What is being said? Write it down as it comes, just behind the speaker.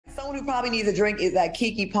someone who probably needs a drink is that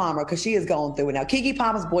Keke Palmer, because she is going through it now. Keke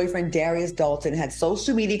Palmer's boyfriend, Andrellton, had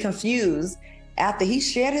social media confused after he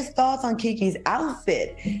shared his thoughts on Keke's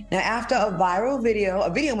outfit. Now, after a video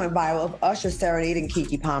went viral of Usher serenading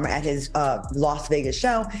Keke Palmer at his Las Vegas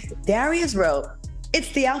show, Darius wrote, "It's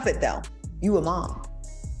the outfit though, you a mom."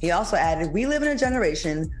 He also added, "We live in a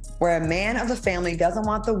generation where a man of the family doesn't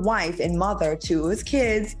want the wife and mother to his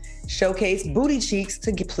kids showcase booty cheeks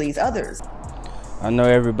to please others." I know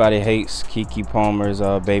everybody hates Keke Palmer's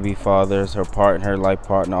baby fathers, her partner, life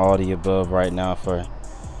partner, all the above right now for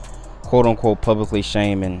quote-unquote publicly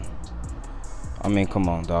shaming. I mean, come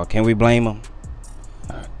on, dog. Can we blame him?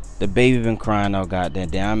 The baby been crying all goddamn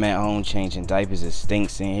day. I'm at home changing diapers. It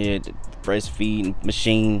stinks in here. The breastfeeding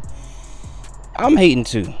machine. I'm hating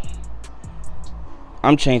too.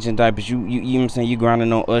 I'm changing diapers. You know what I'm saying? You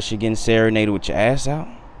grinding on Usher getting serenaded with your ass out?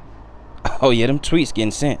 Oh yeah, them tweets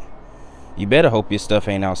getting sent. You better hope your stuff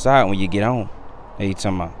ain't outside when you get home. Hey, you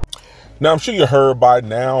talking about? Now, I'm sure you heard by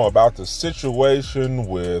now about the situation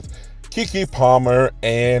with Keke Palmer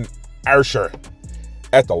and Usher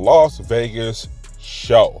at the Las Vegas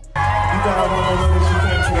show.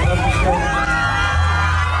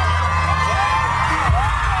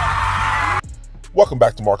 Welcome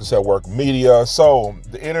back to Marcus at Work Media. So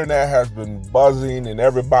the internet has been buzzing and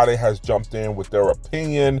everybody has jumped in with their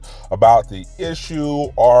opinion about the issue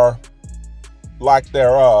or lack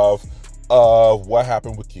thereof of what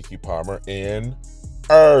happened with Keke Palmer and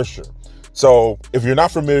Usher. So if you're not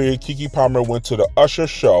familiar, Keke Palmer went to the Usher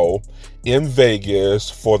show in Vegas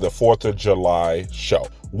for the 4th of July show.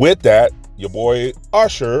 With that, your boy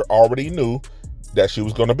Usher already knew that she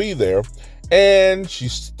was going to be there. And she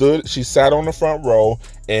sat on the front row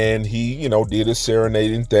and he, you know, did his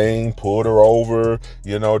serenading thing, pulled her over,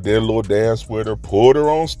 you know, did a little dance with her, pulled her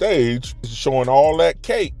on stage, showing all that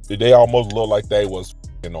cake. They almost looked like they was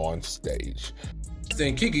on stage. I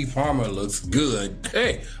think Keke Palmer looks good.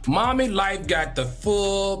 Hey, mommy life got the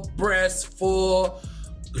full breasts, full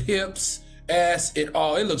hips, ass, it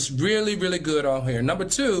all. It looks really, really good on here. Number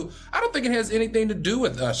two, I don't think it has anything to do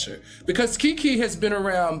with Usher because Keke has been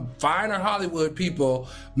around finer Hollywood people,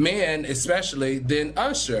 men especially, than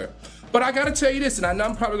Usher. But I gotta tell you this, and I know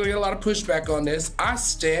I'm probably gonna get a lot of pushback on this. I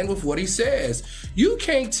stand with what he says. You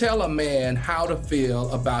can't tell a man how to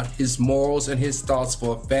feel about his morals and his thoughts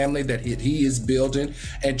for a family that he is building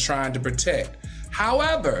and trying to protect.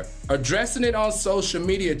 However, addressing it on social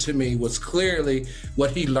media to me was clearly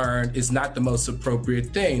what he learned is not the most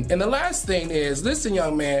appropriate thing. And the last thing is, listen,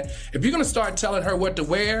 young man, if you're gonna start telling her what to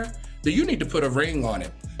wear, then you need to put a ring on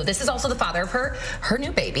it. This is also the father of her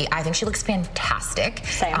new baby. I think she looks fantastic.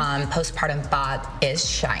 Same. Postpartum bod is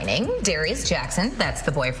shining. Darius Jackson, that's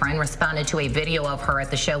the boyfriend, responded to a video of her at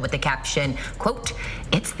the show with the caption, quote,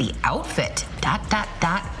 "It's the outfit, ...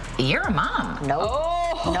 You're a mom." Nope.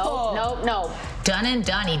 Oh. No. Done and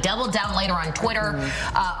done. He doubled down later on Twitter.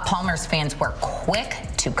 Palmer's fans were quick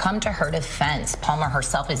to come to her defense. Palmer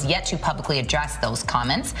herself has yet to publicly address those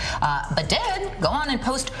comments, but did go on and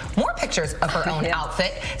post more pictures of her own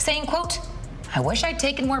outfit, saying, quote, "I wish I'd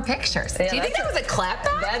taken more pictures." Yeah, do you think that was a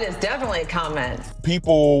clapback? That is definitely a comment.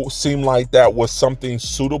 People seem like that was something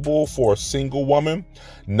suitable for a single woman,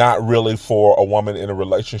 not really for a woman in a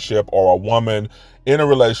relationship or a woman in a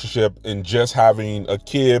relationship and just having a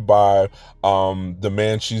kid by the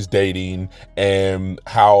man she's dating, and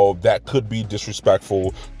how that could be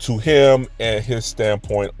disrespectful to him and his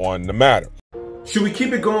standpoint on the matter. Should we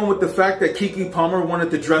keep it going with the fact that Keke Palmer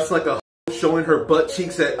wanted to dress like a showing her butt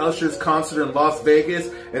cheeks at Usher's concert in Las Vegas,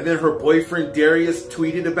 and then her boyfriend Darius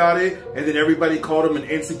tweeted about it, and then everybody called him an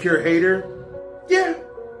insecure hater? Yeah,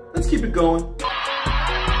 let's keep it going.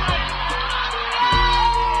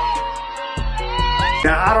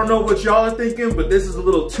 Now, I don't know what y'all are thinking, but this is a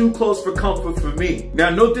little too close for comfort for me. Now,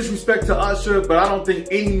 no disrespect to Usher, but I don't think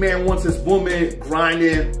any man wants his woman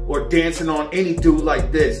grinding or dancing on any dude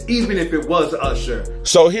like this, even if it was Usher.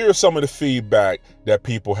 So here's some of the feedback that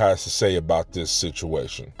people has to say about this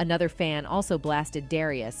situation. Another fan also blasted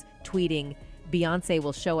Darius, tweeting, "Beyonce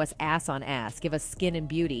will show us ass on ass, give us skin and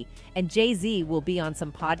beauty. And Jay-Z will be on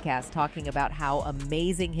some podcast talking about how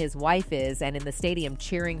amazing his wife is and in the stadium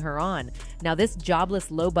cheering her on. Now this jobless,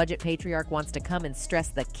 low-budget patriarch wants to come and stress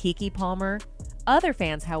the Keke Palmer." Other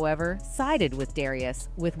fans, however, sided with Darius,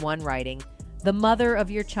 with one writing, "The mother of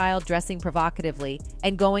your child dressing provocatively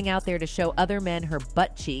and going out there to show other men her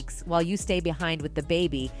butt cheeks while you stay behind with the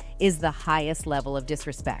baby is the highest level of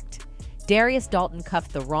disrespect. Darius Dalton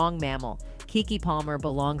cuffed the wrong mammal. Keke Palmer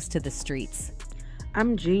belongs to the streets."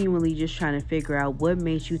 I'm genuinely just trying to figure out what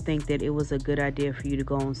made you think that it was a good idea for you to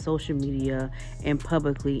go on social media and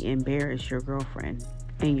publicly embarrass your girlfriend.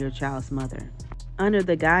 and your child's mother. Under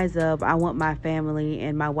the guise of, I want my family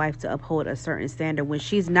and my wife to uphold a certain standard when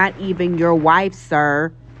she's not even your wife,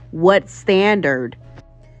 sir. What standard?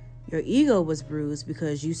 Your ego was bruised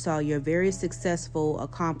because you saw your very successful,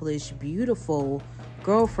 accomplished, beautiful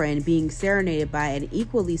girlfriend being serenaded by an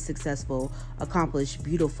equally successful, accomplished,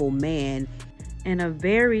 beautiful man in a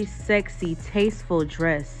very sexy, tasteful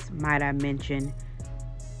dress, might I mention,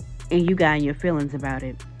 and you got in your feelings about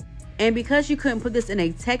it. And because you couldn't put this in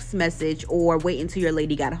a text message or wait until your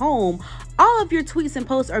lady got home, all of your tweets and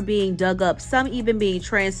posts are being dug up, some even being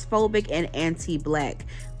transphobic and anti-black.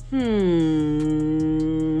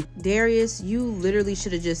 Darius, you literally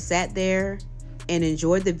should have just sat there and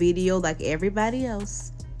enjoyed the video like everybody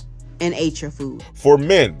else and ate your food. For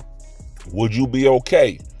men, would you be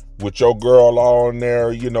okay with your girl on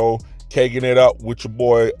there, you know, caking it up with your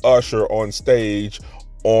boy Usher on stage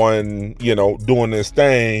on, you know, doing this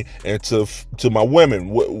thing? And to my women,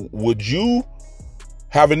 would you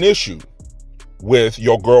have an issue with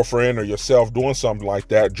your girlfriend or yourself doing something like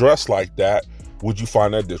that, dressed like that? Would you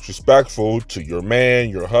find that disrespectful to your man,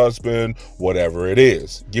 your husband, whatever it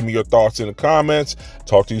is? Give me your thoughts in the comments.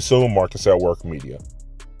 Talk to you soon. Marcus at Work Media.